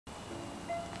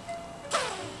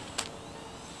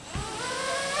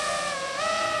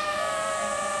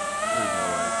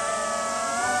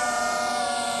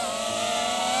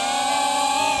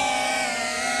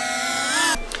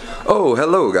Oh,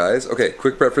 hello guys. Okay,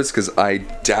 quick preface because I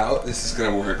doubt this is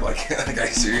gonna work. Like I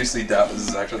seriously doubt this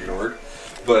is actually gonna work.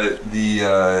 But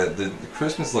the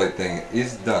Christmas light thing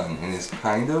is done and is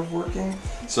kind of working.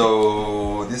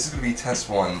 So this is gonna be test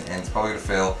one, and it's probably gonna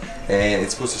fail. And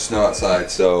it's supposed to snow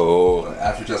outside, so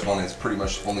after test one, it's pretty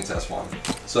much only test one.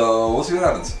 So we'll see what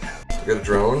happens. I got a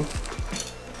drone.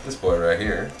 This boy right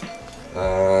here.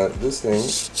 This thing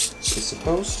is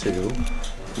supposed to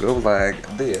go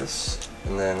like this,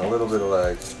 and then a little bit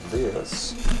like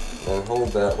this, and hold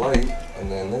that light,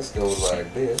 and then this goes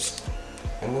like this,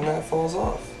 and then that falls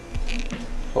off.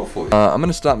 Hopefully. I'm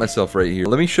gonna stop myself right here.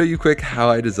 Let me show you quick how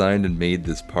I designed and made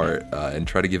this part, and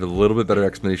try to give a little bit better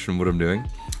explanation of what I'm doing.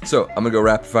 So I'm gonna go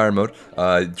rapid fire mode.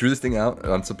 Drew this thing out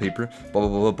on some paper, blah blah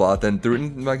blah blah blah. Then threw it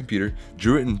in my computer,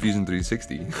 drew it in Fusion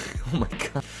 360. Oh my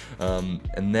god.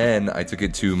 And then I took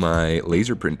it to my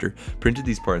laser printer, printed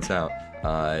these parts out.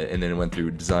 And then it went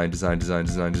through design,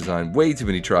 way too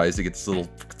many tries to get this little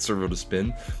servo to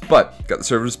spin, but got the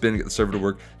servo to spin, got the servo to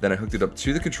work. Then I hooked it up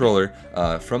to the controller.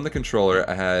 From the controller,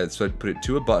 so I put it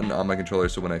to a button on my controller,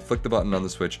 so when I flick the button on the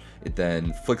switch, it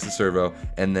then flicks the servo,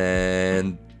 and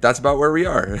then that's about where we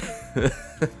are.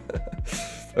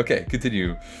 Okay,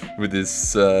 continue with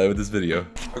this video.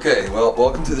 Okay, well,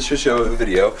 welcome to the show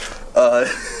video. I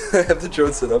have the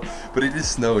drone set up, but it is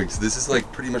snowing, so this is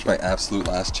like pretty much my absolute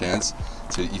last chance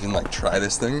to even like try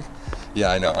this thing. Yeah,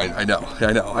 I know.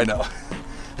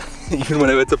 Even when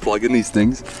I went to plug in these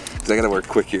things, because I gotta work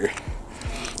quick here,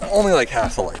 only like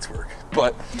half the lights work.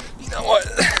 But you know what?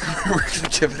 We're gonna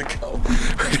give it a go.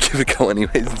 We're gonna give it a go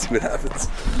anyways and see what happens.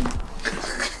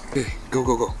 Okay,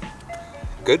 go.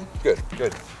 Good. Okay.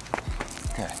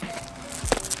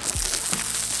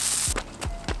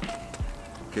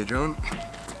 Okay, drone.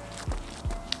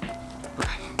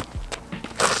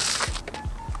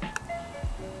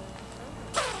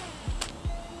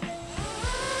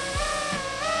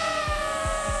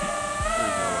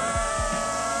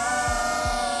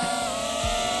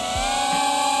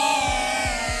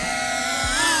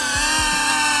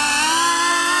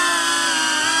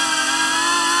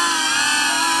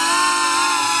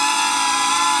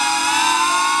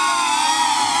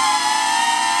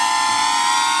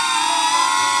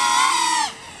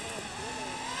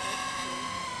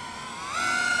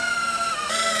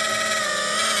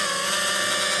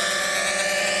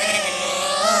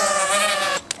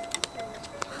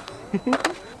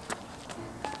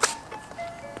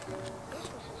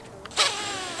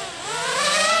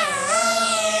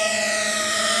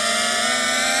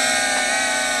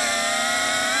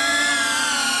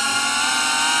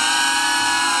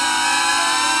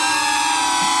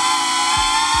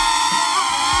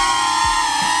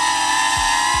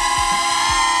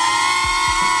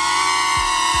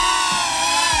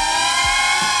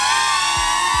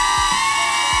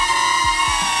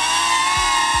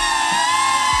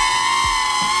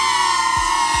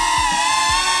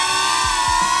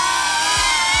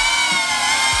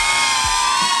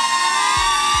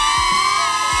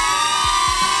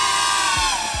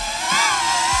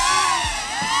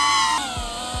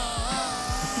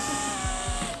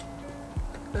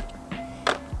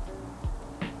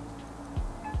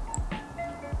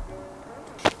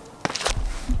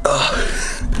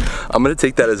 I'm gonna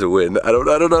take that as a win. I don't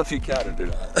know if you counted or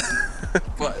not.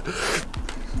 But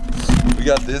we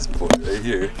got this boy right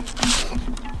here.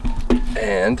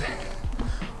 And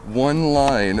one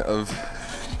line of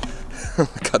oh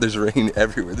my god, there's rain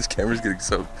everywhere. This camera's getting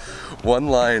soaked. One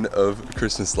line of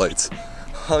Christmas lights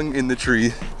hung in the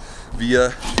tree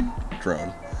via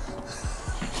drone.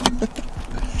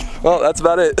 Well, that's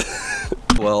about it.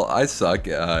 Well, I suck.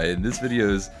 And this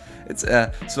video is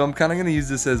so I'm kind of going to use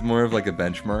this as more of like a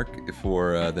benchmark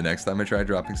for the next time I try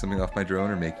dropping something off my drone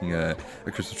or making a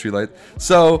Christmas tree light.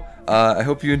 So I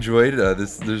hope you enjoyed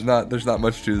this. There's not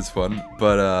much to this one,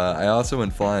 but I also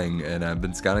went flying and I've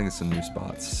been scouting some new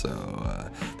spots. So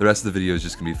the rest of the video is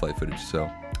just gonna be flight footage. So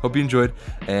hope you enjoyed,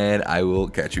 and I will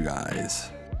catch you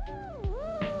guys.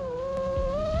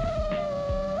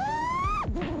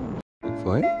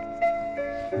 Flight?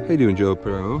 How you doing, Joe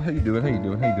Pro? How you doing? I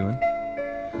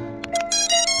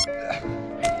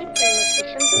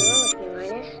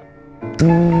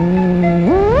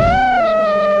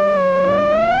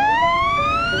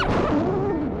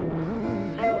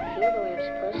don't feel the way I'm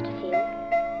supposed to feel.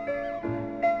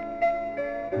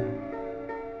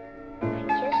 I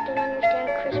just don't understand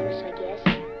Christmas, I guess.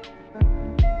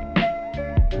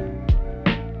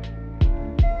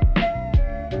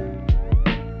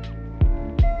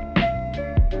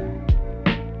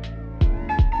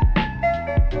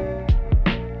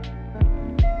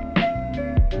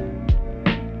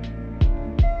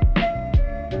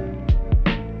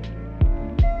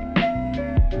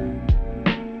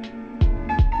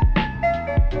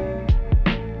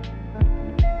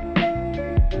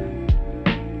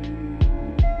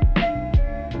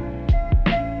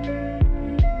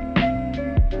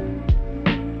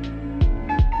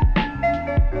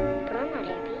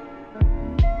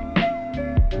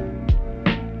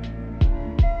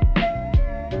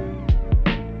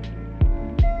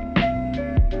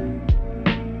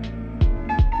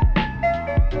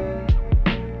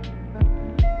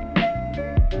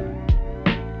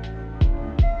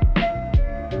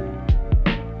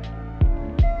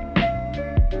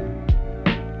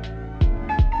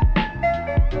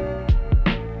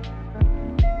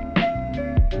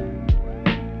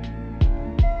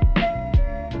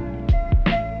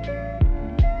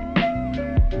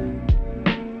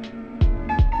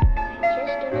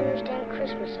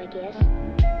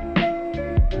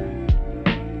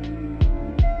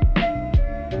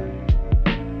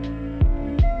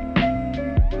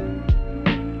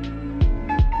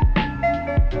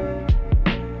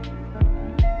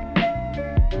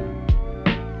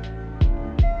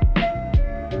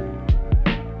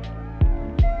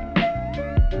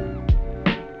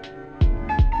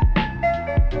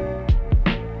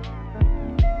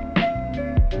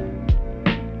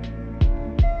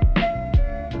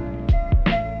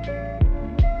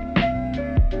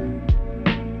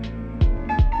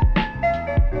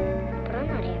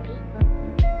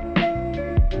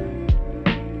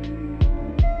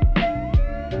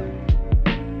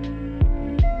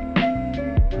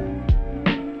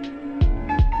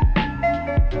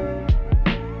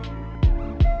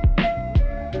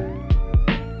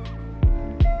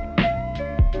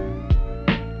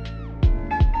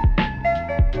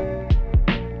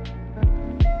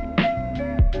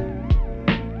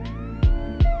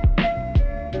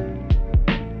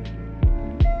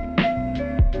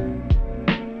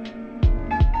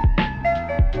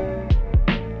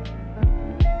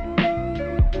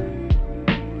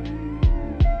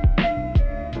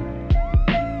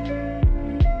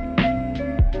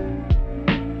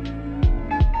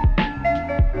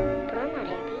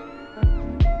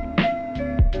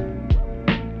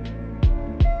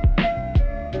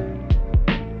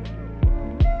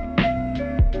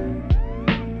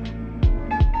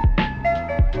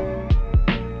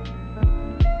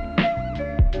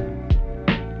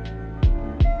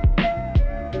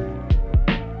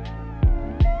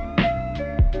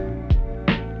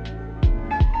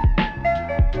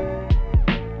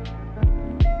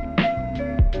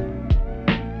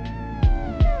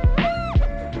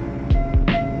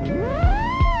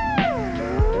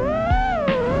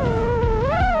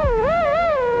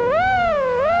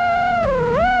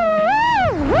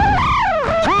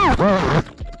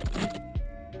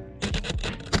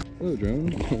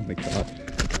 my god.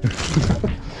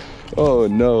 Oh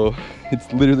no,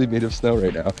 it's literally made of snow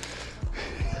right now.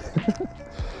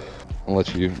 I'll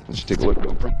let you take a look.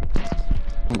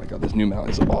 Oh my god, this new mount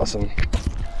is awesome.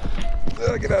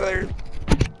 Get out of there.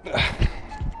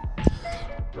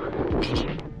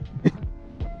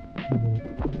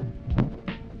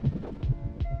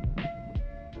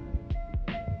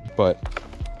 But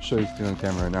I'll show you this on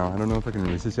camera right now. I don't know if I can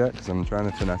release this yet because I'm trying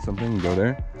to finesse something and go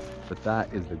there. But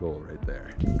that is the goal right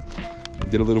there.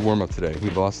 Did a little warm up today. We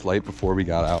lost light before we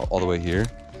got out all the way here.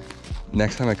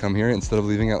 Next time I come here, instead of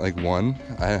leaving at like 1,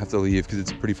 I have to leave because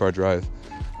it's a pretty far drive.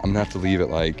 I'm gonna have to leave at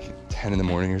like 10 in the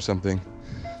morning or something.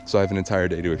 So I have an entire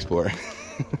day to explore.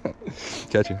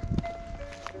 Catch you.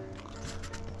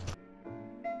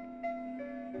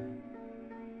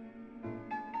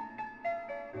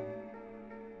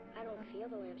 I don't feel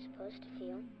the way I'm supposed to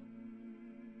feel.